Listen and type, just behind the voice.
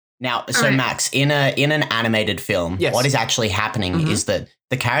Now, so right. Max, in an animated film, Yes. what is actually happening is that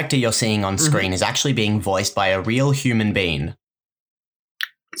the character you're seeing on screen is actually being voiced by a real human being.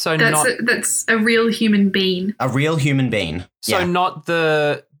 So That's a real human being. A real human being. Yeah.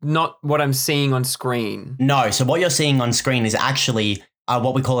 not what I'm seeing on screen. No, so what you're seeing on screen is actually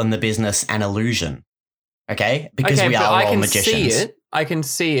what we call in the business an illusion. Okay? Because we but are I all can magicians. see it. I can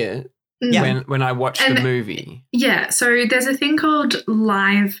see it Yeah. when I watch And- the movie. Yeah, so there's a thing called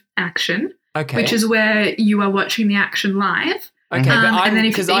live action, Okay. which is where you are watching the action live. okay, but and then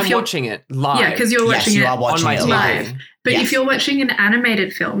because if I'm you're- watching it live. Yeah, because you're Yes, watching you it are watching on my it TV. live. But Yes. if you're watching an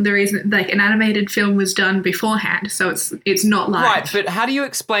animated film, there is like an animated film was done beforehand, so it's not live. Right, but how do you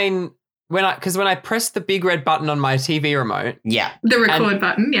explain when I press the big red button on my TV remote? Yeah. The record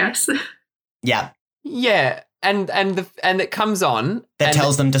button, yes. Yeah. Yeah, and it comes on. That and-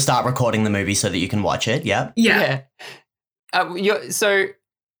 tells them to start recording the movie so that you can watch it. Yeah. Yeah.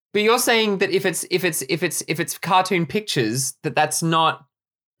 But you're saying that if it's cartoon pictures that's not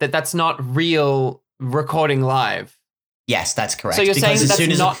real recording live. Yes, that's correct. So you're saying as that's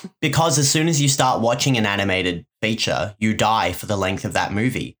soon as, not- because as soon as you start watching an animated feature, you die for the length of that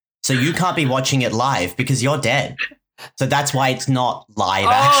movie. So you can't be watching it live because you're dead. So that's why it's not live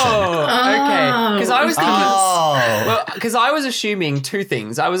action. Oh, okay. Because I was thinking. Oh. Well, because I was assuming two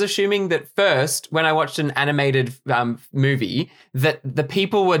things. I was assuming that first, when I watched an animated movie, that the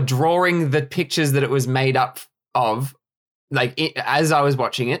people were drawing the pictures that it was made up of, like as I was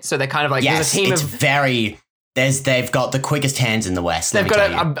watching it. So they're kind of like there's Yes, a team it's of. very. They've got the quickest hands in the West. They've let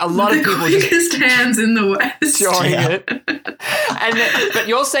me got tell you. a lot of The people just quickest hands in the West. drawing Yeah. it. But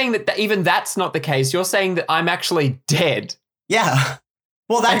you're saying that even that's not the case. You're saying that I'm actually dead. Yeah.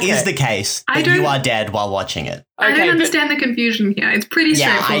 Well, that is Okay. the case. I That you don't- are dead while watching it. I Okay, don't but- understand the confusion here. It's pretty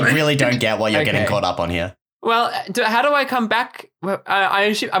Yeah, straightforward. I really don't get what you're getting Okay. caught up on here. Well, how do I come back? I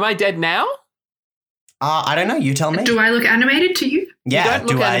assume, am I dead now? I don't know. You tell me. Do I look animated to you? Yeah. You don't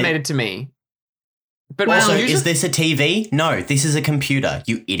look do I? animated to me. But Well- Also, usually, is this a TV? No, this is a computer.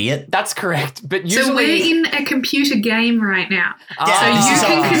 You idiot. that's correct. But So usually, we're in a computer game right now. Yeah, So this you is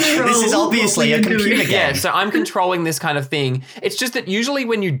can ob- control This is obviously what a we're computer doing. game. yeah. So I'm controlling this kind of thing. It's just that usually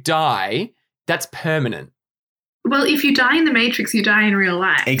when you die, that's permanent. Well, if you die in the Matrix, you die in real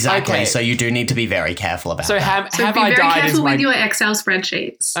life. Exactly. Okay. So you do need to be very careful about So that. So have be I very died? Is careful my with your Excel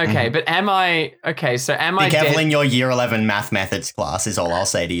spreadsheets. okay? But am I okay? So am Be I careful dead? in your year 11 math methods class is all I'll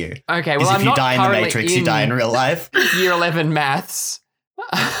say to you. Okay. Because Well, if I'm you not die in the currently Matrix, you die in real life. year 11 maths.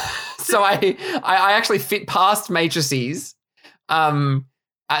 So I actually fit past matrices.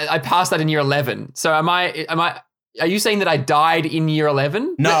 I passed that in year 11. So am I? Are you saying that I died in year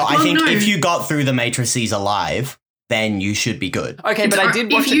 11? No, I Well, think no. if you got through the matrices alive, then you should be good. Okay, but I did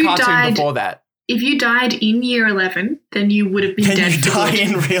If watch a you cartoon died- before that. If you died in year 11, then you would have been Then dead you for die good.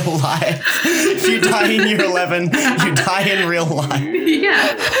 in real life. If you die in year 11, you die in real life.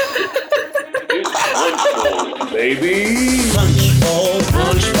 Yeah. Baby. Punch bowl,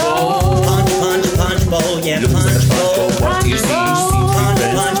 punch bowl, punch bowl, yeah, punch bowl. What you see,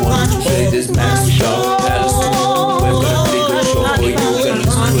 Punch, punch bowl. this mask up as we're gonna take a show for you. Gonna listen to it and have a good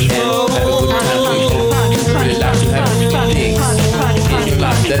time with you. Relax, have a few things in your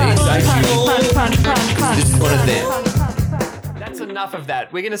life that excite you. This is one of them. That's enough of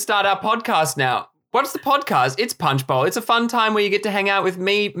that. We're going to start our podcast now. What's the podcast? It's Punch Bowl. It's a fun time where you get to hang out with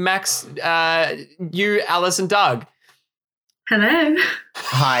me, Max, you, Alice, and Doug. Hello.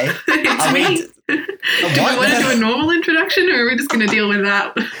 Hi. It's Are we- me. Do we What? want to do a normal introduction, or are we just going to deal with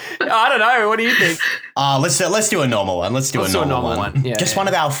that? I don't know. What do you think? Let's do a normal one. Let's do a normal one. Yeah, Just yeah. one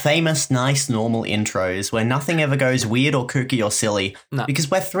of our famous, nice, normal intros where nothing ever goes weird or kooky or silly. No. Because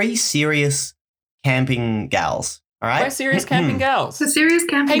we're three serious camping gals. All right. We're serious camping gals. So serious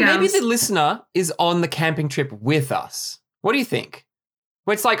camping Hey, maybe gals. the listener is on the camping trip with us. What do you think?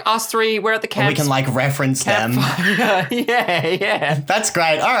 Where it's like us three, we're at the Or camp. we can like reference them. yeah. That's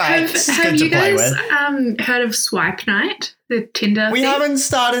great. All right. Have, It's have good to you play guys with. heard of Swipe Night, the Tinder We thing? haven't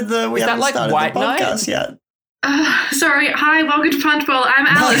started the Is that like White the Night? podcast yet. Sorry. Hi, welcome to Punch Bowl. I'm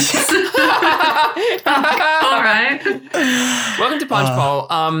Alice. All right. Welcome to Punch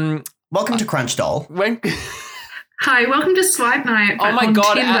Bowl. Welcome to Crunch Doll. When Hi, welcome to Swipe Night. Oh my on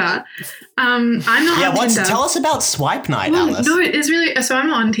God, Tinder. I'm not Yeah, on Tinder. tell us about Swipe Night, Well, Alice. no, it's really so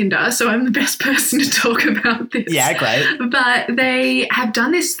I'm on Tinder, so I'm the best person to talk about this. Yeah, great. But they have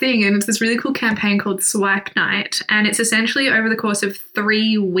done this thing, and it's this really cool campaign called Swipe Night, and it's essentially over the course of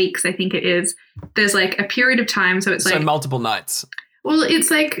 3 weeks, I think it is. There's like a period of time, so it's so like multiple nights. well,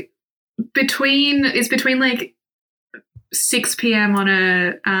 it's like between like 6 p.m.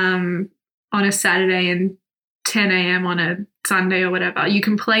 on a Saturday and 10 a.m. on a Sunday or whatever, you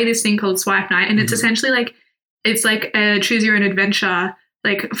can play this thing called Swipe Night, and it's essentially like it's like a choose your own adventure,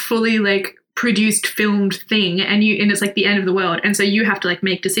 like fully like produced filmed thing, and it's like the end of the world, and so you have to like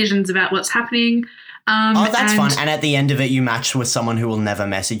make decisions about what's happening. That's fun. And at the end of it, you match with someone who will never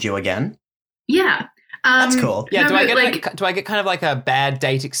message you again. Yeah. That's cool. Yeah, No, do I but, get do I get kind of like a bad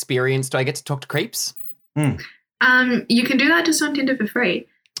date experience? Do I get to talk to creeps? You can do that just on Tinder for free.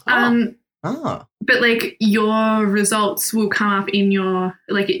 But like your results will come up in your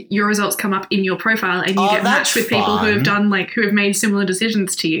results come up in your profile, and you get matched with people who have done like who have made similar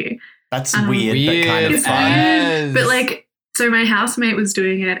decisions to you. That's weird, but kind of It's fun. weird, but like, so my housemate was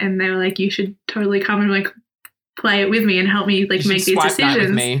doing it, and they were like, "You should totally come and like play it with me and help me like You make should these swipe that with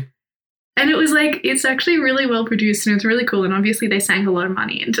decisions." me. And it was like, it's actually really well produced and it's really cool. And obviously they sank a lot of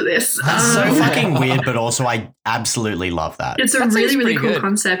money into this. That's so fucking weird, but also I absolutely love that. It's a That really, seems really pretty cool good.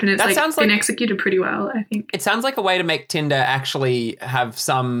 concept, and it's That like sounds been like- executed pretty well, I think. It sounds like a way to make Tinder actually have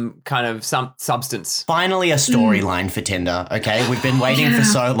some kind of substance. Finally, a storyline for Tinder. Okay, we've been waiting for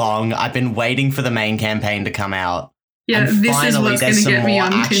so long. I've been waiting for the main campaign to come out. Yeah, and this is finally, what's going there's to some get me more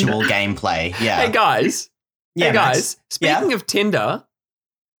on actual Tinder. gameplay. Yeah. Hey guys. Yeah, hey Max. guys. Speaking of Tinder,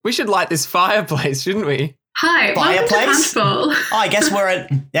 we should light this fireplace, shouldn't we? Hi, welcome to Fireplace? Punch Bowl. Oh, I guess we're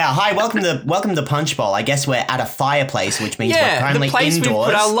at hi. Welcome to Punch Bowl. I guess we're at a fireplace, which means we're Yeah, currently the place indoors.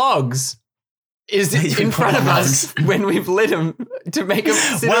 we put our logs is We in put front our of us when we've lit them to make them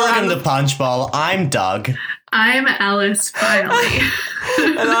sit Welcome around. to Punch Bowl. I'm Doug. I'm Alice, finally.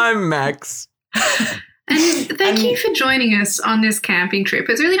 And I'm Max. And thank you for joining us on this camping trip.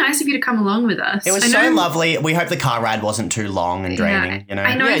 It's really nice of you to come along with us. It was I so know- lovely. We hope the car ride wasn't too long and draining. You know.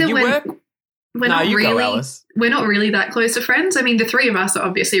 I know Yeah, that you we're No, not you go, really Alice. we're not really that close to friends. I mean, the three of us are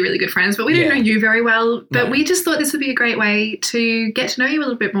obviously really good friends, but we don't Yeah. know you very well. But No. we just thought this would be a great way to get to know you a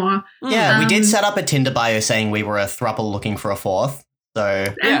little bit more. Yeah, we did Um, set up a Tinder bio saying we were a throuple looking for a fourth. So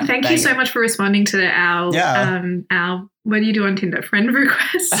And Yeah, thank you thank- so much for responding to our our what do you do on Tinder friend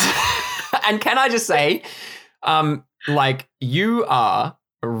request. And can I just say, like, you are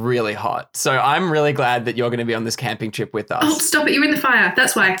really hot. So I'm really glad that you're going to be on this camping trip with us. Oh, stop it! You're in the fire.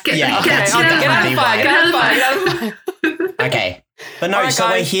 That's why. Get Yeah, out okay, of the okay, get out of the fire, Right. get out of the fire, get out of the fire. okay, but no. All right, so we're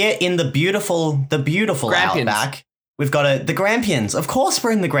guys. here in the beautiful Grampians. outback. We've got the Grampians. Of course,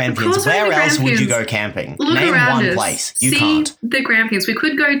 we're in the Grampians. course we're in Where the else would you Grampians. go camping? Look Name around one us. place. You See can't. the Grampians. We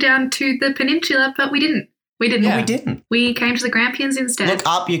could go down to the peninsula, but we didn't. We didn't. Yeah. We didn't. We came to the Grampians instead. Look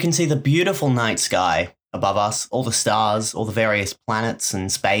up. You can see the beautiful night sky above us. All the stars, all the various planets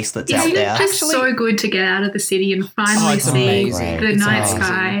and space that's out Isn't there. it just so good to get out of the city and finally it's see amazing. the It's night amazing.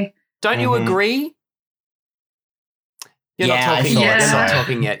 sky? Don't you Mhm. agree? You're Yeah, not I talking thought yet. You're so. not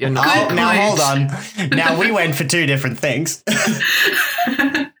talking yet. You're not. Oh, Good now point. hold on. Now we went for two different things.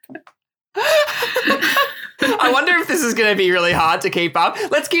 I wonder if this is going to be really hard to keep up.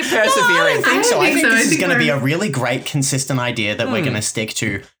 Let's keep I persevering. don't think so. I think think so. I this is think going to be we're- a really great, consistent idea that we're going to stick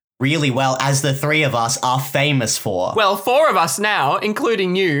to really well, as the three of us are famous for. Well, 4 of us now,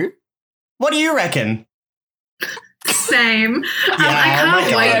 including you. What do you reckon? Same. Yeah, I oh my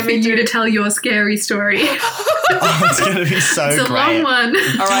can't God. wait for you to tell your scary story. Oh, it's going to be so It's a great. long one.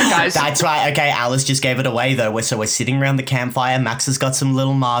 All right, guys. That's right. Okay, Alice just gave it away though. So we're sitting around the campfire. Max has got some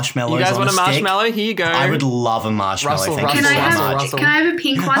little marshmallows. You guys on want a stick. marshmallow? Here you go. I would love a marshmallow. Russell, Thank Can you I so have much. Russell. can I have a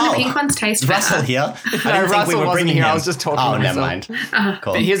pink one? Oh. The pink ones taste Is Russell better. here? I No, didn't think Russell we were wasn't bringing here. him. I was just talking Oh, to never myself. mind.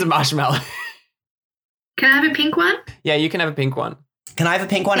 Cool. But here's a marshmallow. Can I have a pink one? Yeah, you can have a pink one. Can I have a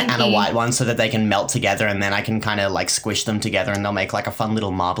pink one Thank and a you. white one so that they can melt together and then I can kind of like squish them together and they'll make like a fun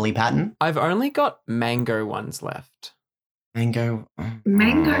little marbly pattern? I've only got mango ones left. Mango.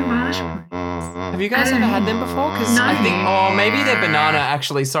 Mango marshmallow. Have you guys ever had them before? Because No. I think, oh, maybe they're banana.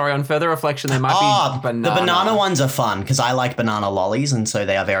 Actually, sorry. On further reflection, they might Oh, be banana. the banana ones are fun because I like banana lollies and so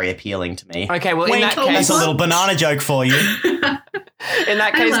they are very appealing to me. Okay, well, in Wait, that that's case, a little banana joke for you. in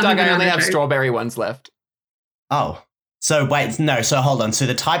that I case, love Doug, a I only banana have joke. strawberry ones left. Oh, so wait, no, so hold on. So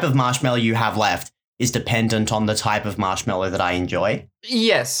the type of marshmallow you have left is dependent on the type of marshmallow that I enjoy.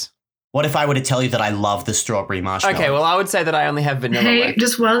 Yes. What if I were to tell you that I love the strawberry marshmallow? Okay, well, I would say that I only have vanilla Hey, left.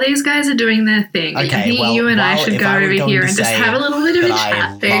 just while these guys are doing their thing, I Okay, think well, you and I while- should if go I were over going here to and just say have a little bit of a that I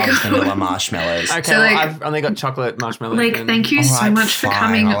chat. There you love vanilla go. marshmallows. Okay, So, well, like- I've only got chocolate marshmallows. Like, then. thank you All so right, much for fine,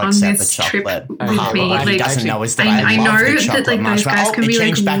 coming I'll on accept this the trip chocolate. with Okay, me. well, What he like, doesn't actually- know is that I I love know the that chocolate like those marshmallow. guys Oh, can it be like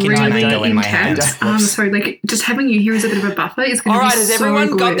changed back into really mango in my hand. intense. Whoops. So like just having you here as a bit of a buffer is going All to right, be has so everyone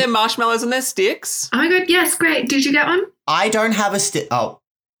good. got their marshmallows and their sticks? Oh my god, yes, great. Did you get one? I don't have a stick. Oh,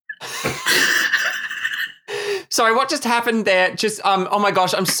 Sorry, what just happened there? Just oh my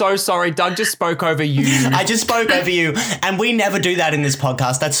gosh, I'm so sorry. Doug just spoke over you. I just spoke over you, and we never do that in this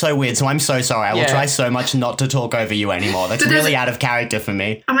podcast. That's so weird. So I'm so sorry. I will try so much not to talk over you anymore. That's really out of character for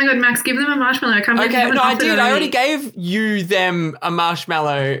me. Oh my God, Max, give them a marshmallow. I can't believe you Okay, haven't no, I offered did. it I already gave you them a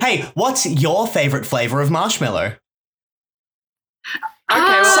marshmallow. Hey, what's your favorite flavor of marshmallow? Okay, well,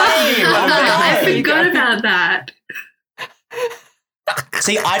 I can give you one of them. I There you forgot go. about that.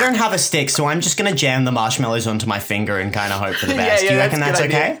 See, I don't have a stick, so I'm just going to jam the marshmallows onto my finger and kind of hope for the best. Yeah, Do you reckon that's that's a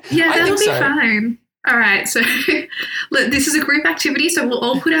good okay? idea. Yeah, I that'll think be so. fine. All right, so look, this is a group activity, so we'll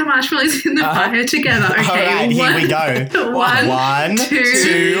all put our marshmallows in the fire together. Okay, All right, here we go. One,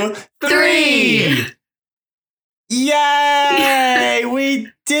 two, three. Yay! We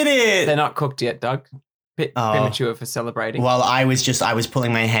did it! They're not cooked yet, Doug. Bit Oh. premature for celebrating. Well, I was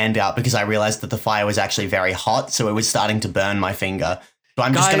pulling my hand out because I realized that the fire was actually very hot, so it was starting to burn my finger. So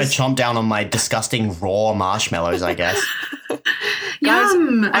I'm just going to Guys- chomp down on my disgusting raw marshmallows, I guess.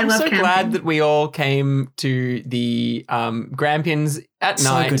 Yum! I I'm love so camping. glad that we all came to the Grampians at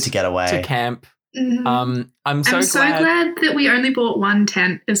So night good to get away. to camp. Mhm. I'm so I'm glad. that we only bought one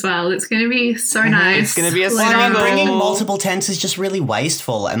tent as well. It's going to be so nice. It's gonna be a Later Well, I mean, snuggle. on. bringing multiple tents is just really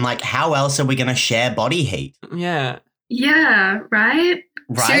wasteful, and like, how else are we going to share body heat? Yeah. Yeah, right?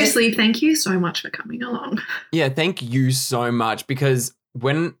 Right? Seriously, thank you so much for coming along. Yeah, thank you so much because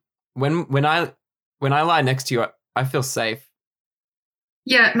when I lie next to you, I feel safe.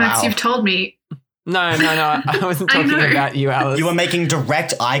 Yeah, Max, Wow. you've told me. No, I wasn't I talking know. about you, Alice. You were making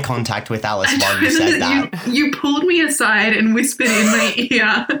direct eye contact with Alice I while you know said that. You pulled me aside and whispered in my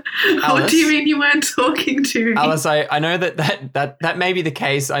ear. What Alice? do you mean you weren't talking to me? Alice, I know that may be the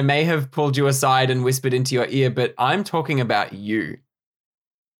case. I may have pulled you aside and whispered into your ear, but I'm talking about you.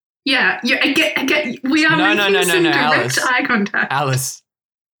 Yeah, I get. We are No, making no, some direct Alice. eye contact. Alice,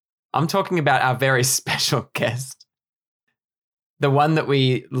 I'm talking about our very special guest. The one that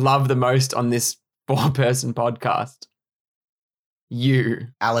we love the most on this 4-person podcast. You.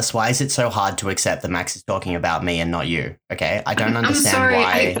 Alice, why is it so hard to accept that Max is talking about me and not you? Okay, I don't I'm understand sorry.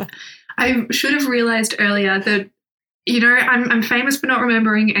 why. I should have realized earlier that, I'm famous for not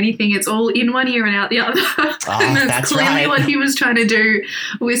remembering anything. It's all in one ear and out the other. And that's clearly right. what he was trying to do,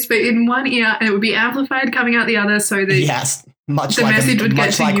 whisper in one ear and it would be amplified coming out the other so that Yes, much the like message would get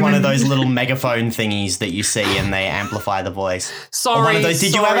much to like you one of and- those little megaphone thingies that you see and they amplify the voice. Sorry. Or one of those.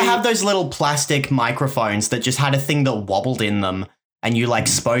 Did you ever sorry. have those little plastic microphones that just had a thing that wobbled in them? And you like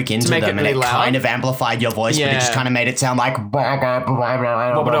spoke into make them, it and it really loud? kind of amplified your voice, but it just Yeah. kind of made it sound like. They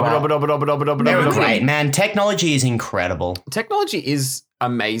were great, man. Technology is incredible. Technology is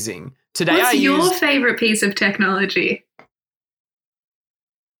amazing. Today What's I your used. favorite piece of technology?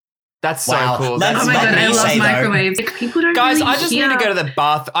 That's so Wow. cool. Let- Oh That's my let god, me I love say, though- microwaves. Like, people don't Guys, really I just need to go to the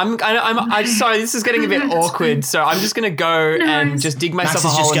bath. I'm sorry, this is getting a bit That's awkward. So I'm just gonna go No, and it's- just dig Max myself a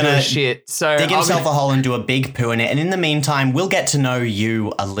is just hole and do a gonna shit. So Dig I'll himself be- a hole and do a big poo in it. And in the meantime, we'll get to know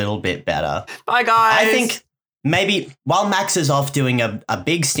you a little bit better. Bye, guys. I think maybe while Max is off doing a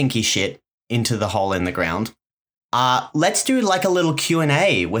big stinky shit into the hole in the ground, let's do like a little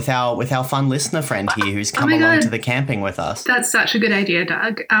Q&A with our fun listener friend here who's come my along God. to the camping with us. That's such a good idea,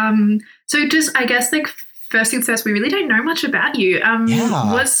 Doug. So just, I guess, like, first things first, we really don't know much about you.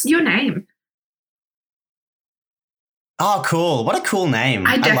 Yeah. What's your name? Oh, cool. What a cool name.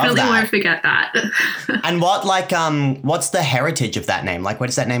 I love definitely that. won't forget that. And what's the heritage of that name? Like, where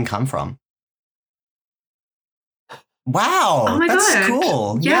does that name come from? Wow. Oh my that's god.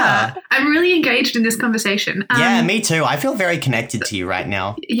 cool. Yeah. I'm really engaged in this conversation. Yeah, me too. I feel very connected to you right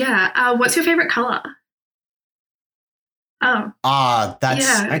now. Yeah. What's your favorite color? Oh, Ah, that's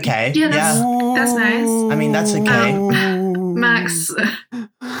Yeah. okay. Yeah, that's nice. I mean, that's okay. Max.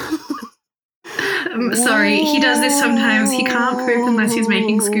 Sorry, he does this sometimes. He can't poop unless he's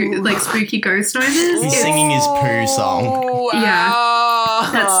making spooky ghost noises. He's It's- singing his poo song.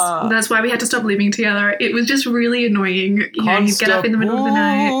 Yeah. That's why we had to stop living together. It was just really annoying. You know, he'd get up in the middle of the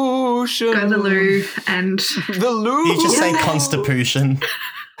night, go to the loo, and The loo. You just say Yeah. constipation.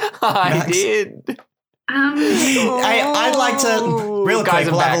 I Max. did. I'd like to real Guys,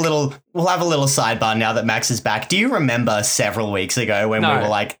 quick. I'm back. We'll have a little sidebar now that Max is back. Do you remember several weeks ago when No. we were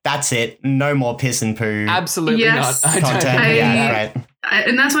like, "That's it, no more piss and poo Absolutely Yes. not. I don't. content"? I- Yeah, right.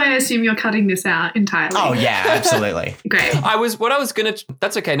 and that's why I assume you're cutting this out entirely. Oh yeah, absolutely. Great.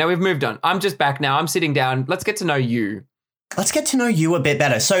 That's okay. No, we've moved on. I'm just back now. I'm sitting down. Let's get to know you. Let's get to know you a bit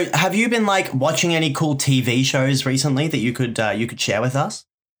better. So, have you been like watching any cool TV shows recently that you could share with us?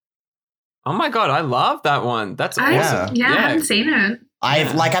 Oh my God, I love that one. That's awesome. I haven't seen it.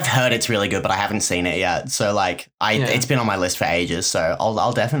 I've heard it's really good, but I haven't seen it yet. So like it's been on my list for ages. So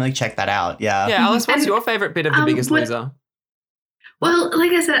I'll definitely check that out. Yeah. Yeah, Alice, what's And, your favorite bit of The Biggest Loser? Well,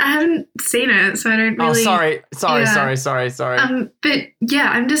 like I said, I haven't seen it, so I don't really. Oh, sorry. But yeah,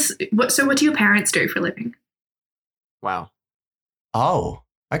 I'm just. So, what do your parents do for a living? Wow. Oh,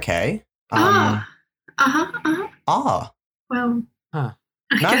 okay. Ah. Well, Huh.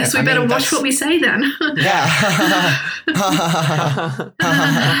 I No, guess we I better mean, watch that's- what we say then. Yeah.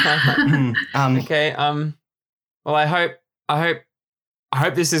 Okay. Well, I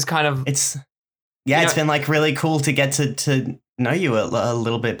hope this is kind of. It's You it's know- been like really cool to get to know you a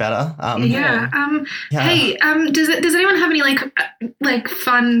little bit better. Yeah. Yeah. Hey. Does anyone have any like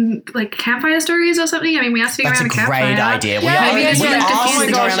fun like campfire stories or something? I mean, we asked to go That's a around a campfire. great idea. We Yeah, are, maybe we it's are like oh my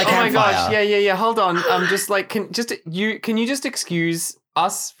sitting gosh! around a Oh my gosh! campfire. Yeah. Hold on. Just like, can you just excuse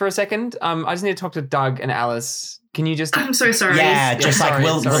us for a second? I just need to talk to Doug and Alice. Can you just? I'm so sorry. Yeah, just like sorry,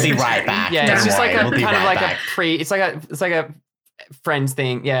 we'll sorry. be right back. Yeah, Don't it's just worry, like a we'll be kind of right like back. a pre. It's like a friends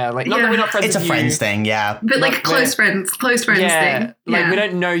thing. Yeah, like not Yeah. that we're not friends. It's a with friends you. thing, yeah. But like Not- close friends Yeah, thing. like we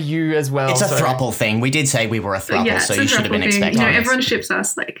don't know you as well. It's a so- throuple thing. We did say we were a throuple, Yeah, so it's a you should have been throuple thing. expecting You know, this. everyone ships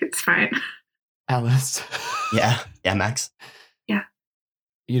us. Like it's fine. Alice, Yeah, Max.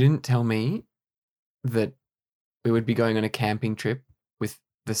 you didn't tell me that we would be going on a camping trip with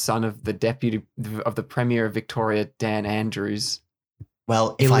the son of the deputy of the Premier of Victoria, Dan Andrews.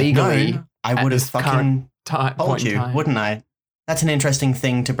 Well, if I'd Illegally known, I at would have this fucking current Point told in you, time. wouldn't I? That's an interesting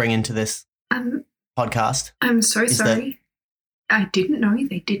thing to bring into this podcast. I'm so Is that- sorry. I didn't know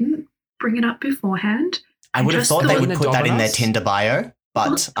they didn't bring it up beforehand. I would have just thought they thought- would put that in their Dominos? Tinder bio,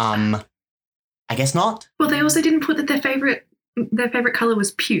 but I guess not. Well, they also didn't put that their favorite color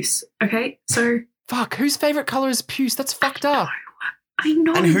was puce. Okay, so Fuck, whose favorite color is puce? That's fucked up. I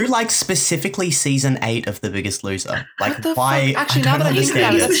know. And who likes specifically season 8 of The Biggest Loser? Like, What the why? fuck? Actually, I now don't that I think about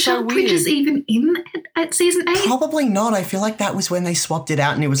understand it, Is this. that's so Michelle Bridges weird. even in at season 8? Probably not. I feel like that was when they swapped it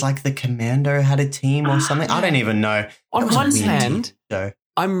out and it was like the Commando had a team or something. I don't even know. On That was a one weird hand, TV show.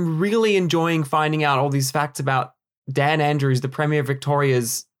 I'm really enjoying finding out all these facts about Dan Andrews, the Premier of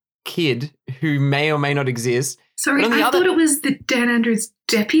Victoria's kid, who may or may not exist. Sorry, But on the I other- thought it was the Dan Andrews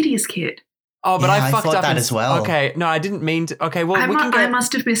deputy's kid. Oh, but Yeah, I I fucked thought up that and- as well. Okay, no, I didn't mean to. Okay, well, I we can I get.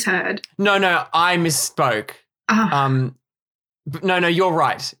 must have misheard. No, I misspoke. Oh, But no, you're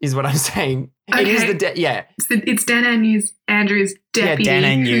right. Is what I'm saying. It is Okay. the yeah. it's Dan Andrews' deputy Dan who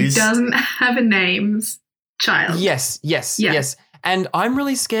Andrews. doesn't have a name's child. Yes. Yeah. And I'm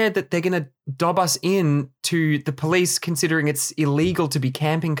really scared that they're going to dob us in to the police, considering it's illegal to be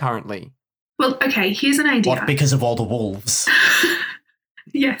camping currently. Well, okay, here's an idea. What, because of all the wolves?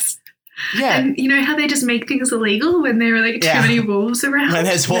 Yes. Yeah. And you know how they just make things illegal when there are like too Yeah. many wolves around? When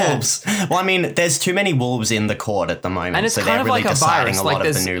there's Yeah. wolves. Well, I mean, there's too many wolves in the court at the moment, And it's so kind they're of really like a deciding virus. a Like lot of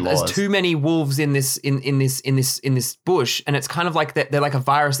the there's, new there's laws. too many wolves in this bush, and it's kind of like they're like a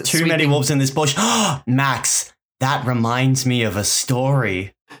virus that's Too many sweeping- wolves in this bush. Max, that reminds me of a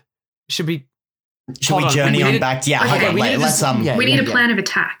story. Should be Should Hold we on, journey we on need- back? Yeah, okay, hold on. we need to Let's just- yeah. we need a plan of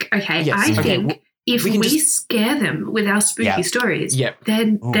attack. Okay, Yes, I okay, think if we we, can just- scare them with our spooky Yeah. stories, Yep.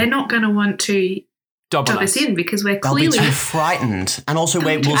 then Ooh. they're not going to want to dob on dob us in because we're They'll be clearly too frightened, and also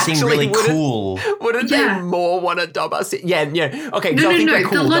we'll seem Actually, really wouldn't- cool. Wouldn't Yeah. they more want to dob us in? Yeah. Okay, no, they'll no, think no. we're cool.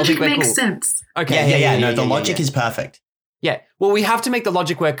 The They'll logic think we're makes cool. sense. Okay. Yeah. No, the logic is perfect. Yeah. Well, we have to make the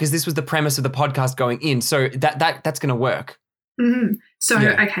logic work because this was the premise of the podcast going in. So that's going to work. hmm So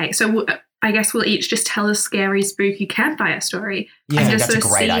Yeah. okay, so I guess we'll each just tell a scary, spooky campfire story I and think just that's a sort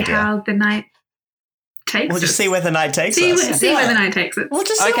of great see idea. how the night takes We'll us. just see where the night takes see us. where Yeah. the night takes us. We'll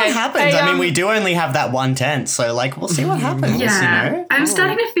just see Okay. what happens. Hey, I mean, we do only have that one tent, so like we'll see what happens. Yeah, You know? I'm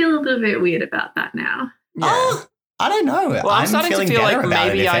starting to feel a little bit weird about that now. Yeah. Oh, I don't know. Well, I'm starting to feeling feel better like about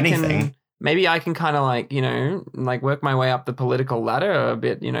maybe it, if I anything. can. Maybe I can kind of like work my way up the political ladder a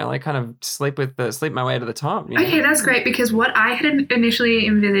bit, like kind of sleep my way to the top. you know? Okay, that's great because what I had initially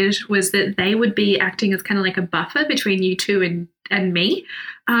envisaged was that they would be acting as kind of like a buffer between you two and me.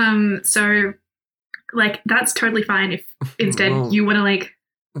 So like that's totally fine if instead Well- you want to like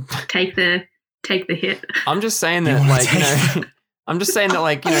take the hit. I'm just saying You that, wanna like, take- I'm just saying that,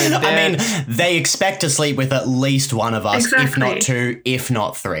 like, I they're- mean, they expect to sleep with at least one of us, if Exactly. not two, if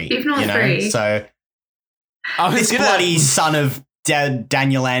not three. If not three. So I was this gonna- bloody son of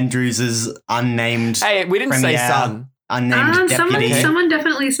Daniel Andrews's unnamed Hey, we didn't say Premier. son. unnamed deputy. Someone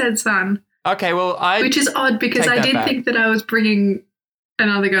definitely said son, Okay, well, which is odd because take I that did back. think that I was bringing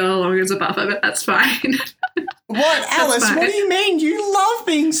another girl along as a buffer, but that's fine. What, Alice? fine. What do you mean? You love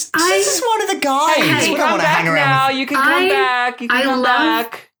being. This is one of the guys. Hey, you we can don't come want to back hang around now. with. You can come back. You can I come love-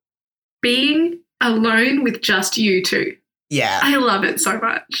 back. Being alone with just you two. Yeah. I love it so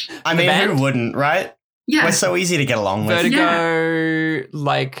much. I mean, band? who wouldn't, right? Yeah. We're so easy to get along with. Vertigo,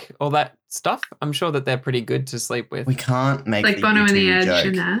 like all that stuff. I'm sure that they're pretty good to sleep with. We can't make Like the Bono and the U2 Edge joke.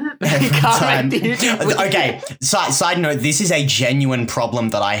 and that. Every You can't time. make the U2 Okay, side note, this is a genuine problem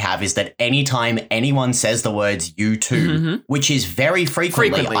that I have, is that anytime anyone says the words you too, Mhm. which is very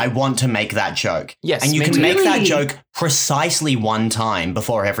frequently, Frequently. I want to make that joke. Yes, And you me can too. make that Really? joke precisely one time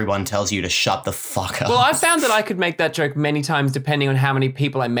before everyone tells you to shut the fuck up. Well, I found that I could make that joke many times depending on how many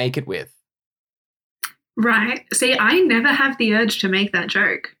people I make it with. Right. See, I never have the urge to make that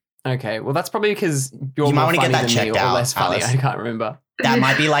joke. Okay, well, that's probably because you're You might more wanna get funny that than me checked or out, less funny. Alice. I can't remember. That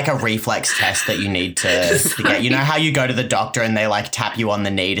might be like a reflex test that you need to get. You know how you go to the doctor and they like tap you on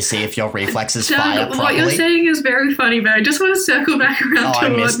the knee to see if your reflexes fire Doug, what you're properly? saying is very funny, but I just want to circle back around Oh, to I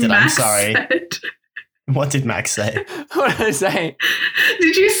what missed it. I'm Max sorry. said. What did Max say? What did I say?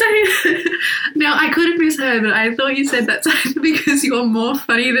 Did you say? No, I could have misheard, but I thought you said that's either because you're more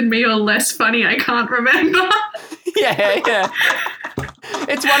funny than me or less funny. I can't remember. Yeah.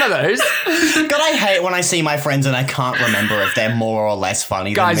 It's one of those. God, I hate when I see my friends and I can't remember if they're more or less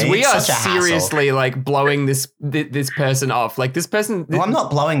funny Guys, than me. we It's are such a hassle. seriously like blowing this person off. Like this person. Well, I'm not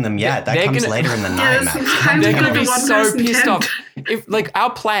blowing them yet. That They're comes gonna- later in the Yeah, night, this Max. is kind They're of going to like be a one so person pissed tent. off. If like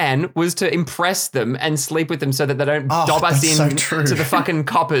our plan was to impress them and sleep with them so that they don't Oh, dob us that's in so true. to the fucking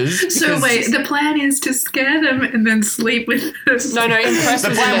coppers. So because- wait, the plan is to scare them and then sleep with them. No, impress The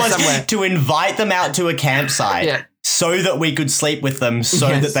was in plan there was somewhere. to invite them out to a campsite Yeah. so that we could sleep with them so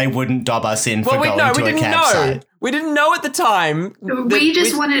Yes. that they wouldn't dob us in for Well, going we to a didn't campsite. know. We didn't know at the time. We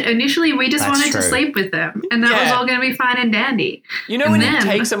just wanted initially. We just That's wanted to true. sleep with them, and that was Yeah. all going to be fine and dandy. You know when And you then-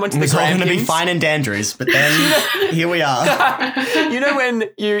 take someone to It the was all going to be Grampians? fine and Andrews, but then here we are. You know when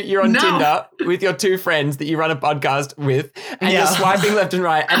you're on No. Tinder with your two friends that you run a podcast with, and Yeah. you're swiping left and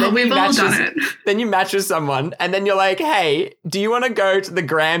right, and then We've you all match done with- it. Then you match with someone, and then you're like, "Hey, do you want to go to the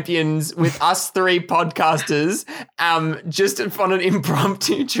Grampians with us three podcasters, just on an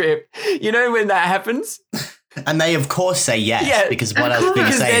impromptu trip?" You know when that happens? And they, of course, say yes, Yeah, because of what else can you course.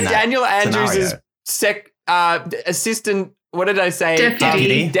 Because say in they're that Daniel Andrews' scenario? assistant. What did I say?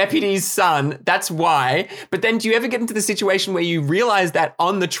 Deputy. Deputy's son. That's why. But then do you ever get into the situation where you realize that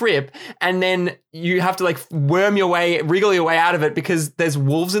on the trip and then you have to like wriggle your way out of it because there's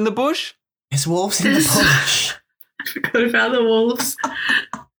wolves in the bush? There's wolves in the There's- bush. I forgot about the wolves.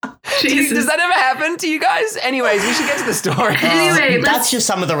 Jesus. Does that ever happen to you guys? Anyways, we should get to the story. Anyway, That's let's- just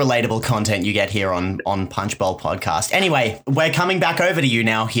some of the relatable content you get here on Punch Bowl Podcast. Anyway, we're coming back over to you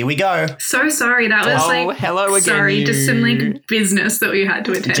now. Here we go. So sorry, that was Oh, like hello again, sorry, just some you. like business that we had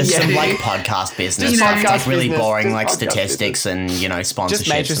to attend Just to. some like podcast business, Just stuff, podcast like really business, boring just like podcast statistics and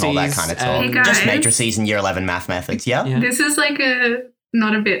sponsorships and all that matrices kind of talk. and- Hey, Just guys. matrices and year 11 math methods. Yeah. Yeah. This is like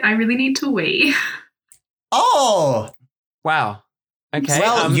not a bit. I really need to wee. Oh, Wow. Okay.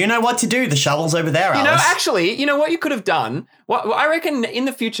 well, you know what to do. The shovel's over there, You know, Alice. actually, you know what you could have done? What I reckon in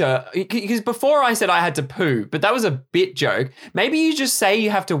the future, because before I said I had to poo, but that was a bit joke. Maybe you just say you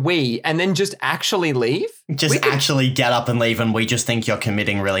have to wee and then just actually leave. Just we could- actually get up and leave, and we just think you're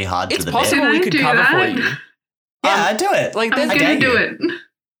committing really hard It's to the possible Can we I could do cover that? for you. Yeah, do it. Like, I'm there's, dare gonna do you. it.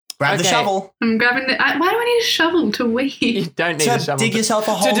 Grab the Okay. shovel. I'm grabbing the. Why do I need a shovel to you wee? don't need a To shovel. dig yourself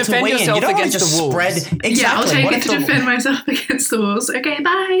a hole to defend wee in. yourself You don't want to against just the wolves. spread. Exactly. Yeah, I'll take What it if to the- defend myself against the wolves. Okay,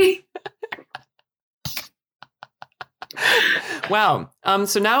 bye. Wow.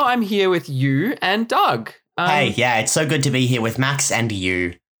 So now I'm here with you and Doug. Hey, yeah, it's so good to be here with Max and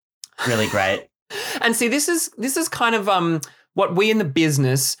you. Really great. And see, this is kind of what we in the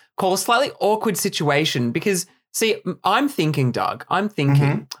business call a slightly awkward situation because, see, I'm thinking, Doug, and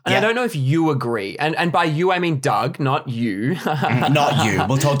Yeah. I don't know if you agree. And by you, I mean Doug, not you. Not you.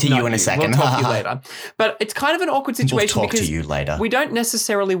 We'll talk to you Not in a second. We'll talk to you later. But it's kind of an awkward We'll situation talk because to you later. we don't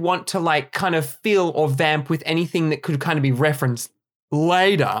necessarily want to like kind of fill or vamp with anything that could kind of be referenced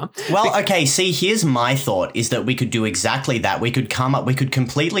later. Well, okay, see, here's my thought is that we could do exactly that. We could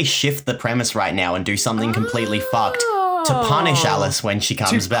completely shift the premise right now and do something completely fucked to punish Alice when she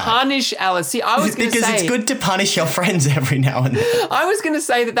comes To back. punish Alice. See, I was going to because say it's good to punish your friends every now and then. I was going to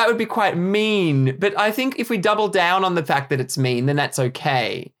say that would be quite mean, but I think if we double down on the fact that it's mean, then that's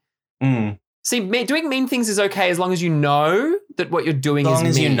okay. Mm. See, doing mean things is okay as long as you know that what you're doing As is long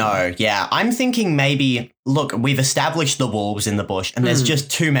as you mean. know, yeah. I'm thinking maybe, look, we've established the wolves in the bush, and there's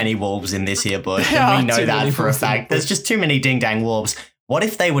just too many wolves in this here bush, There and we are know too that many for a wolves in the fact. There's bush. just too many ding-dang wolves. What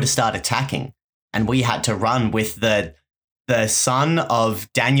if they were to start attacking, and we had to run with the son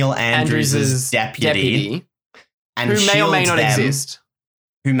of Daniel Andrews' deputy, and who may or may shield not them, exist.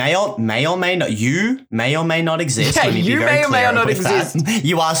 who may or may not exist. Yeah, Let me be you very may or may clear not with that. exist.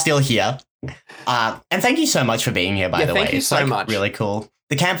 You are still here. And thank you so much for being here, by the way. Thank you It's so much. really cool.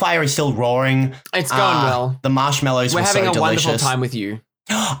 The campfire is still roaring. It's going well. The marshmallows We're were having so a delicious. wonderful time with you.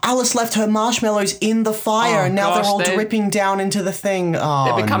 Alice left her marshmallows in the fire, Oh, and now gosh, they're all they're- dripping down into the thing. Oh,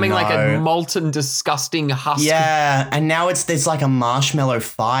 They're becoming like a no. molten, disgusting husk. Yeah, and now there's like a marshmallow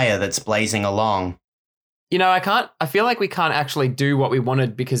fire that's blazing along. You know, I feel like we can't actually do what we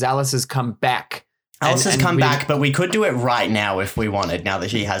wanted because Alice has come back. Alice has and come we- back, but we could do it right now if we wanted, now that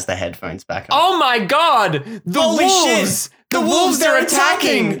she has the headphones back on. Oh my god! The Holy wolves! shit! The wolves they're are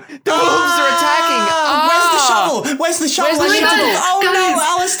attacking! The wolves are attacking! Where's the shovel? Where's the shovel? Where's the I need to- shovel? Oh no, Guys,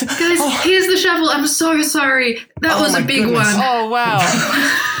 Alice! Guys, Oh. here's the shovel. I'm so sorry. That Oh was my a big goodness. one. Oh wow!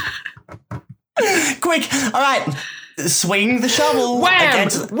 Quick! All right, swing the shovel. Wham!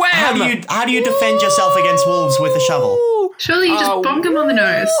 Against, Wham! How do you defend yourself against wolves with a shovel? Surely you just Oh. bonk him on the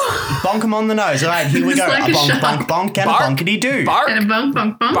nose. Bonk him on the nose. All right, here we Just go. like a a bonk, shark. bonk, bonk, and Bark. a bonkity do. Bark! And a bonk,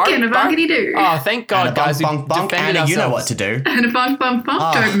 bonk, bonk, Bark, and a bark. bonkity do. Oh, thank God, And a guys! bonk, bonk, bonk. Defended Anna, you know ourselves. what to do. And a bonk, bonk, bonk.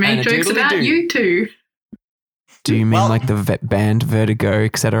 Oh, Don't and make a jokes doodly about doo. you two. Do you mean Well- like the band Vertigo,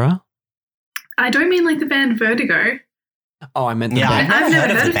 etc.? I don't mean like the band Vertigo. Oh, I meant the Yeah, band. I've never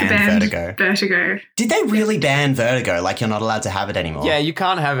heard of the band Vertigo. Vertigo. Did they really ban Vertigo? Like you're not allowed to have it anymore? Yeah, you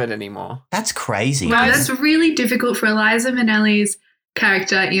can't have it anymore. That's crazy. Wow, that's really difficult for Eliza Minnelli's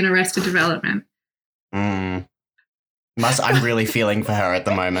character in Arrested Development. Mm. I'm really feeling for her at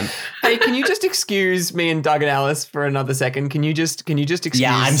the moment. Hey, can you just excuse me and Doug and Alice for another second? Can you just excuse?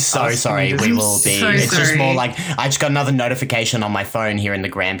 Yeah, I'm so us? sorry. Can you We just- will be. so It's just sorry. more like I just got another notification on my phone here in the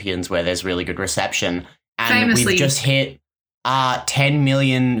Grampians where there's really good reception, and Famously. we've just hit 10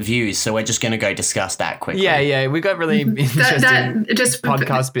 million views. So we're just going to go discuss that quickly. Yeah, we got really interesting That just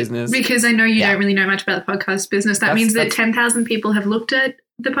podcast business. because I know you Yeah. don't really know much about the podcast business. That That's- means that that's- 10,000 people have looked at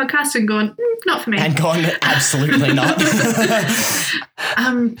the podcast and gone, not for me. And gone, absolutely not.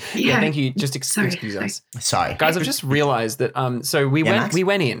 Yeah, thank you. Just Sorry, excuse sorry. us, Sorry. guys. I've just realised that. So we Yeah, went.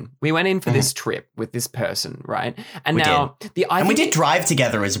 Max? We went in for this trip with this person, right? And We now And we did drive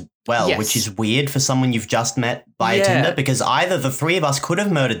together as well, Yes. which is weird for someone you've just met via Yeah. Tinder because either the three of us could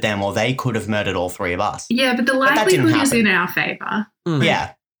have murdered them or they could have murdered all three of us. Yeah, but the that didn't likelihood is happen. in our favour. Mm.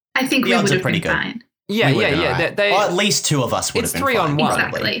 Yeah. I think The we odds would are have pretty been good. fine. Yeah. We would've been alright. They, Or at least two of us would It's have been 3 on fine, 1.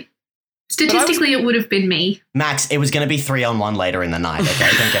 probably. Exactly. Statistically, it would have been me. Max, it was going to be 3-on-1 later in the night, okay?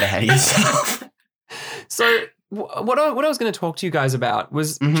 Don't get ahead of yourself. So what I was going to talk to you guys about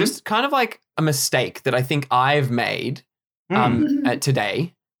was Mhm. just kind of like a mistake that I think I've made Mm.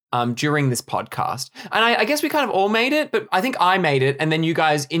 today during this podcast. And I guess we kind of all made it, but I think I made it. And then you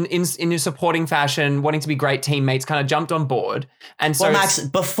guys in your supporting fashion, wanting to be great teammates, kind of jumped on board. And so Well, Max,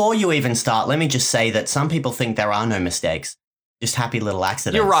 before you even start, let me just say that some people think there are no mistakes. Just happy little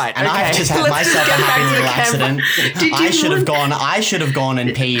accidents. You're right, And okay. I've just had Let's just myself a get back happy to the little camera. accident. Did I you should have look- gone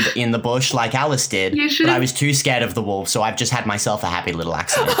and peed in the bush like Alice did. You should But I have- was too scared of the wolf, so I've just had myself a happy little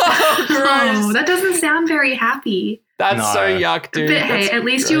accident. Oh, that doesn't sound very happy. That's No. so yuck, dude. but hey, That's at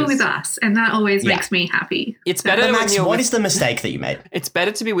least you were gross. with us, and that always Yeah. makes me happy. It's So- better But when Max, you're what with, is the mistake that you made? It's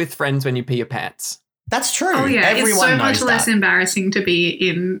better to be with friends when you pee your pants. That's true. Oh yeah, Everyone it's so knows much that. less embarrassing to be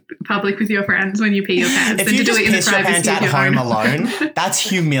in public with your friends when you pee your pants If than you to do just it in the piss your pants privacy at of your home own. alone, that's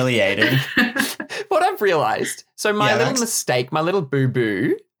humiliating. What I've realized, so my Yeah, little Max. mistake, my little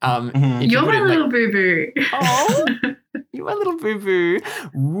boo-boo. Mhm. if you You're put my it like- little boo boo. Oh, you're my little boo boo.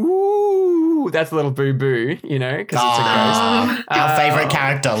 Ooh, that's a little boo boo, you know, because it's a ghost. Our Uh, favorite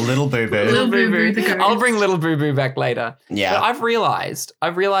character, Little Boo Boo. Little Boo Boo the ghost. I'll bring little boo boo back later. Yeah. But I've realized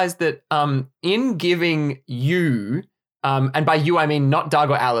that in giving you, and by you I mean not Doug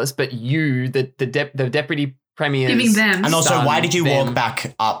or Alice, but you, the deputy premier, Giving them. And also, Son, why did you them. walk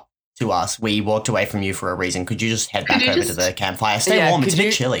back up to us? We walked away from you for a reason. Could you just head Could back you over just- to the campfire? Stay Yeah, warm. It's a could bit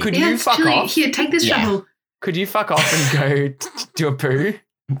you- chilly. could yeah, you it's fuck chilly. off? Here, take this Yeah. shovel. Could you fuck off and go do a poo?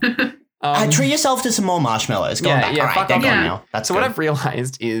 Treat yourself to some more marshmallows. Go yeah, on back. yeah, All right, fuck they're off. gone Yeah. now. That's So good. what I've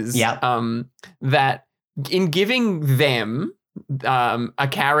realized is Yep. that in giving them a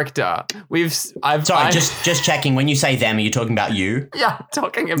character, I've Sorry, just checking. When you say them, are you talking about you?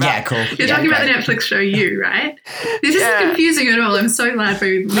 talking about Yeah, cool. You're Yeah, talking about great. the Netflix show You, right? This Yeah. isn't confusing at all. I'm so glad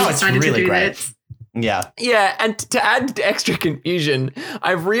we No, it's decided really to do great. this. Yeah. Yeah, and to add extra confusion,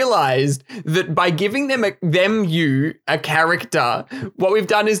 I've realized that by giving them a character, what we've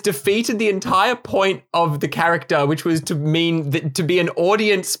done is defeated the entire point of the character, which was to mean that to be an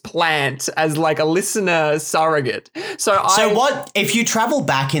audience plant as like a listener surrogate. So what if you travel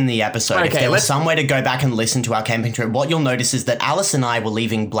back in the episode? If Okay, there was let's- some way to go back and listen to our camping trip, what you'll notice is that Alice and I were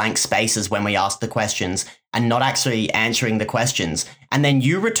leaving blank spaces when we asked the questions and not actually answering the questions. And then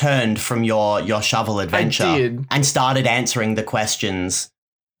you returned from your shovel adventure did. and started answering the questions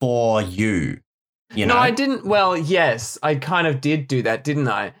for you. You know? No, I didn't. Well, yes, I kind of did do that, didn't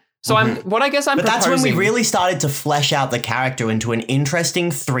I? So I'm But that's proposing. when we really started to flesh out the character into an interesting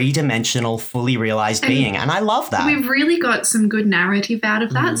 3-dimensional, fully realized being. And I love that. We've really got some good narrative out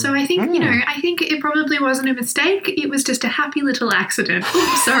of that. So I think, I think it probably wasn't a mistake. It was just a happy little accident.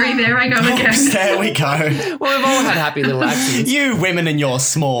 Oops, sorry, there I go again. There we go. Well, we've all had happy little accidents. You women and your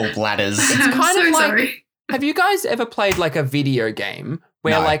small bladders. I'm kind so of like- sorry. Have you guys ever played like a video game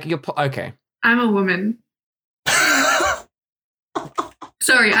where No. like you're okay? I'm a woman.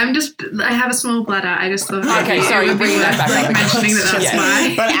 Sorry, I have a small bladder. I just thought. Okay, sorry, it would be bringing that worth, back like, up. mentioning that's Yeah.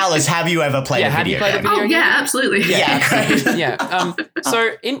 why. But Alice, have you ever played Yeah, a have you video played a game? video Oh, game? yeah, absolutely. Yeah, great. Yeah.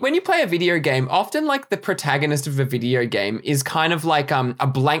 So when you play a video game, often like the protagonist of a video game is kind of like a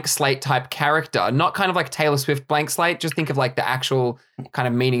blank slate type character, not kind of like Taylor Swift blank slate. Just think of like the actual kind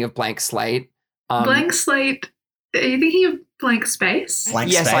of meaning of blank slate. Blank slate. Are you thinking of blank space?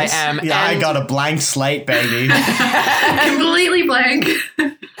 Blank Yes, I space? am, Yeah, I and- got a blank slate, baby. Completely blank.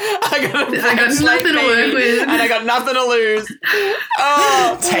 I got I got nothing to work with. and I got nothing to lose.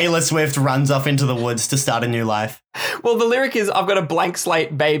 Oh. Taylor Swift runs off into the woods to start a new life. Well, the lyric is, I've got a blank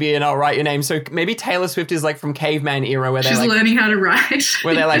slate, baby, and I'll write your name. So maybe Taylor Swift is like from caveman era where She's they like learning how to write.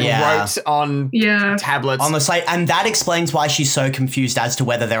 where they like Yeah. wrote on Yeah. tablets. On the slate, and that explains why she's so confused as to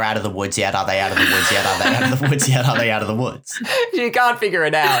whether they're out of the woods yet. Are they out of the woods yet? Are they out of the woods yet? Are they out of the woods? You can't figure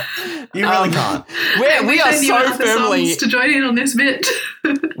it out. You really can't. We are Send you so other firmly songs to join in on this bit.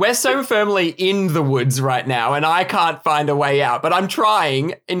 we're so firmly in the woods right now, and I can't find a way out. But I'm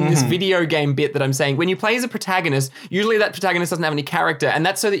trying in this video game bit that I'm saying. When you play as a protagonist, usually that protagonist doesn't have any character, and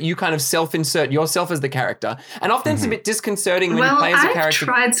that's so that you kind of self-insert yourself as the character. And often it's a bit disconcerting when you Well, play as a I've character.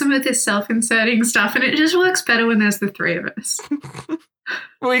 tried some of this self-inserting stuff, and it just works better when there's the three of us.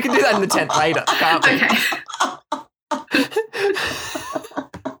 Well, you can do that in the tent later, can't we? Okay.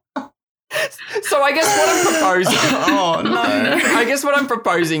 So I guess what I'm proposing. Oh no! I guess what I'm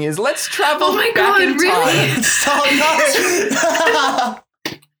proposing is let's travel Oh my back God, in really? time. Oh no!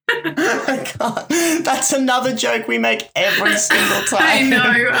 I can't. That's another joke we make every single time. I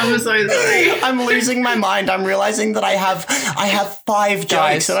know. I'm so sorry. I'm losing my mind. I'm realizing that I have 5 jokes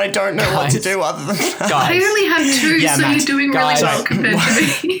Guys, and I don't know what to guys, do other than that. I guys. only have 2, Yeah, so Matt. you're doing really Guys. well compared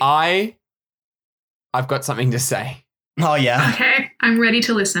to me. I've got something to say. Oh yeah. Okay, I'm ready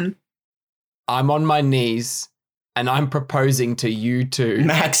to listen. I'm on my knees and I'm proposing to you two.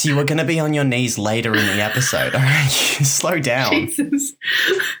 Max, you were going to be on your knees later in the episode. All right, slow down. Jesus.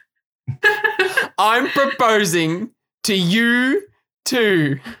 I'm proposing to you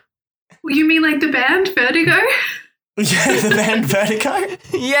two. You mean like the band Vertigo? Yeah, the band Vertigo.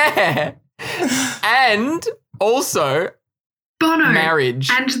 Yeah. And also Bono. marriage.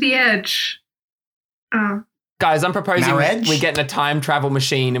 And The Edge. Oh. Guys, I'm proposing Marriage? we get in a time travel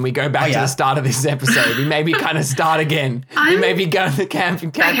machine and we go back Oh, to yeah. the start of this episode. We maybe kind of start again. We I'm- maybe go to the camp and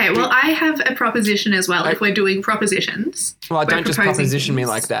Okay, well, I have a proposition as well, if we're doing propositions. well, we're don't just proposing proposition me things.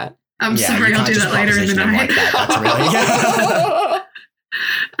 like that. I'm Yeah, sorry, you I'll can't do just that later in the proposition him night. like that. That's really.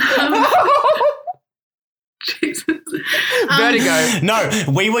 Jesus. Vertigo. No,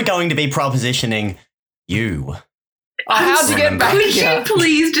 we were going to be propositioning you. Oh, how'd you get back Could here? you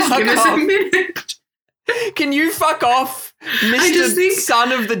please just Fuck give us off. a minute? Can you fuck off, Mr. just think-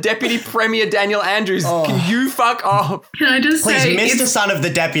 Son of the Deputy Premier Daniel Andrews? Oh. Can you fuck off? Can I just Please, say, Mr. it's- Son of the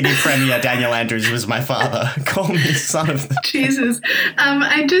Deputy Premier Daniel Andrews was my father. Call me Son of the. Jesus.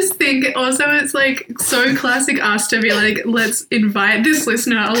 I just think also it's like so classic us to be like, let's invite this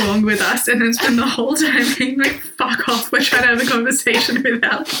listener along with us and then spend the whole time being like, fuck off, we're trying to have a conversation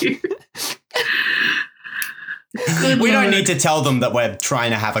without you. Good We don't Lord. need to tell them that we're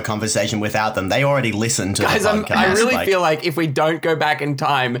trying to have a conversation without them. They already listened to Guys, the podcast. I really feel like if we don't go back in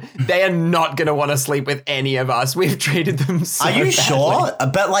time, they are not going to want to sleep with any of us. We've treated them so Are you badly. sure?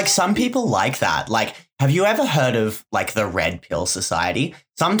 But like some people like that. Like, have you ever heard of like the Red Pill Society?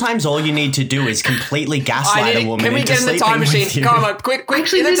 Sometimes all you need to do is completely gaslight a woman Can we into get in the sleeping time machine? with you. Come on, quick,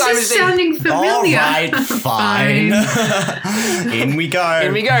 Actually, in the this time is machine. sounding familiar. All right, fine. In we go.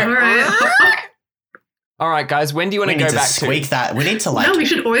 Here we go. All right. All right, guys, when do you want We to need go to back squeak that. We need to like No, we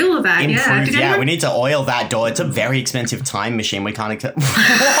should oil that. improve. Yeah. Did Yeah, anyone- we need to oil that door. It's a very expensive time machine. We can't.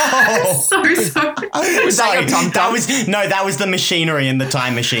 Whoa. So sorry. Was that your tum-tum? That was the machinery in the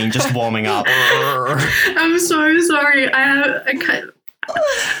time machine just warming up. I'm so sorry. I can't.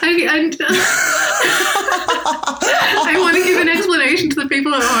 I want to give an explanation to the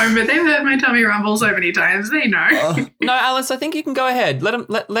people at home, but they've heard my tummy rumble so many times. They know. No, Alice, I think you can go ahead.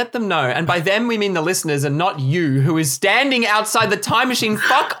 Let them know. And by them, we mean the listeners and not you, who is standing outside the time machine.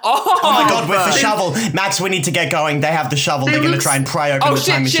 Fuck off. Oh my God, with the shovel. Max, we need to get going. They have the shovel. They're going to try and pry open the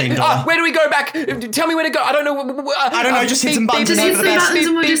time machine door. Where do we go back? Tell me where to go. I don't know. I don't know, just hit some buttons Just and hit hope for the some best. buttons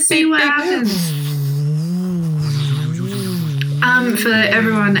and we'll just see what happens. For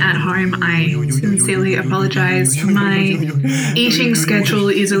everyone at home, I sincerely apologize. My eating schedule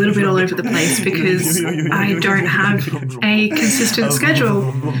is a little bit all over the place because I don't have a consistent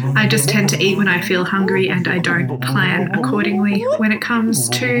schedule. I just tend to eat when I feel hungry and I don't plan accordingly. When it comes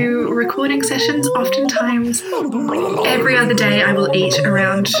to recording sessions, oftentimes every other day I will eat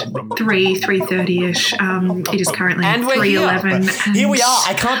around 3:30ish. It is currently And we're here. 3:11. Here we are.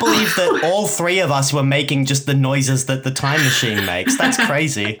 I can't believe that all three of us were making just the noises that the time machine makes. That's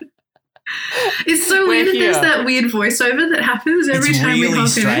crazy. It's so weird that there's here. that weird voiceover that happens every It's time we really hop in.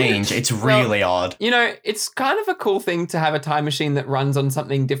 strange. It's really odd. You know, it's kind of a cool thing to have a time machine that runs on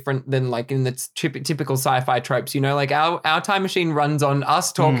something different than like in the typical sci-fi tropes. You know, like our time machine runs on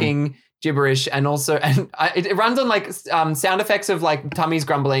us talking gibberish and also it runs on like sound effects of like tummies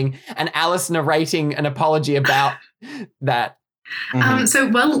grumbling and Alice narrating an apology about that.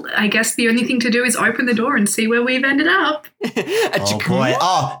 So, I guess the only thing to do is open the door and see where we've ended up. Oh boy.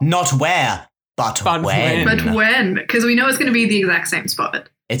 Oh, not where, but But when. But when? Because we know it's going to be the exact same spot.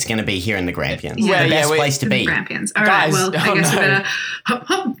 It's going to be here in the Grampians. Yeah, the best yeah, place to The be. Grampians. All right, Guys, well, I guess we better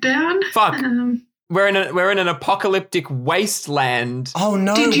hop down. Fuck. We're in an apocalyptic wasteland. Oh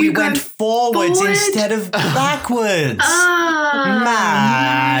no, Did we you go went forwards forward? instead of backwards. Oh,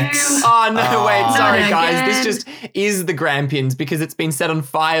 Max. Oh, no, wait. Oh. Sorry, Not guys. again. This just is the Grampians because it's been set on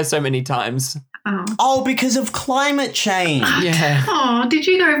fire so many times. Oh. Oh, because of climate change. Yeah. Oh, did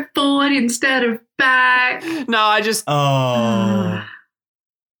you go forward instead of back? No, I just Oh.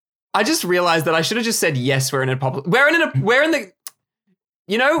 realized that I should have just said yes. We're in the.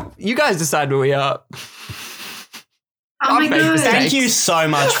 You know, you guys decide where we are. Oh my I've made god. mistakes. Thank you so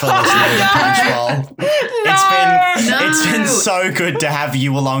much for listening to Punchbowl. It's been so good to have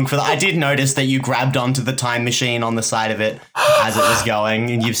you along for that. I did notice that you grabbed onto the time machine on the side of it as it was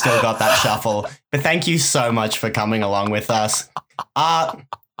going, and you've still got that shuffle. But thank you so much for coming along with us.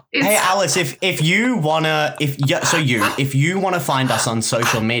 Hey Alice, if you wanna find us on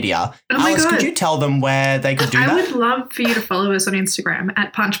social media, Oh my Alice, God. could you tell them where they could do I that? would love for you to follow us on Instagram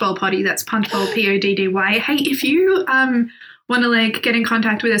at punchbowlpoddy. That's punchbowl PODDY. Hey, if you want to like get in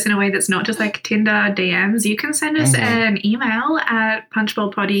contact with us in a way that's not just like Tinder DMs, you can send us an email at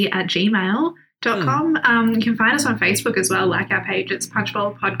punchbowlpoddy@gmail.com. You can find us on Facebook as well, like our page. It's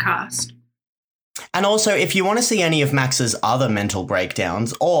Punchbowl Podcast. And also, if you want to see any of Max's other mental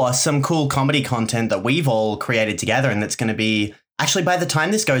breakdowns or some cool comedy content that we've all created together and that's going to be, actually by the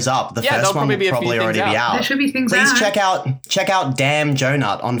time this goes up, the first one will probably already be out. There should be things Please out. check out Damn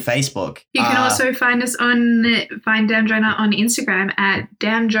Jonut on Facebook. You can also find us find Damn Jonut on Instagram at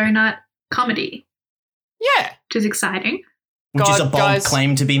Damn Jonut Comedy, Yeah. which is exciting. which is a God, bold guys.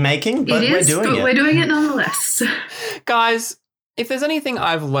 claim to be making, but It we're is, doing but it. we're doing it nonetheless. Guys, if there's anything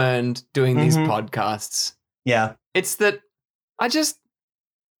I've learned doing these podcasts, Yeah. it's that I just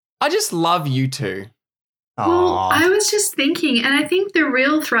love you two. Well, Aw. I was just thinking, and I think the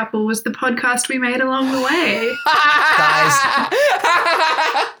real throuple was the podcast we made along the way.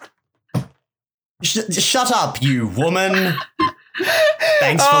 Shut up, you woman.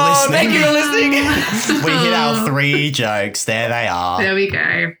 Thanks for Oh, listening. thank you for listening. We hit our 3 jokes. There they are. There we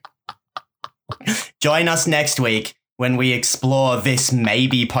go. Join us next week when we explore this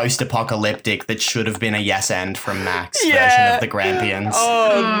maybe post-apocalyptic that should have been a yes and from Max version Yeah. of the Grampians.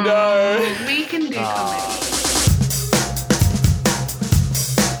 Oh, no.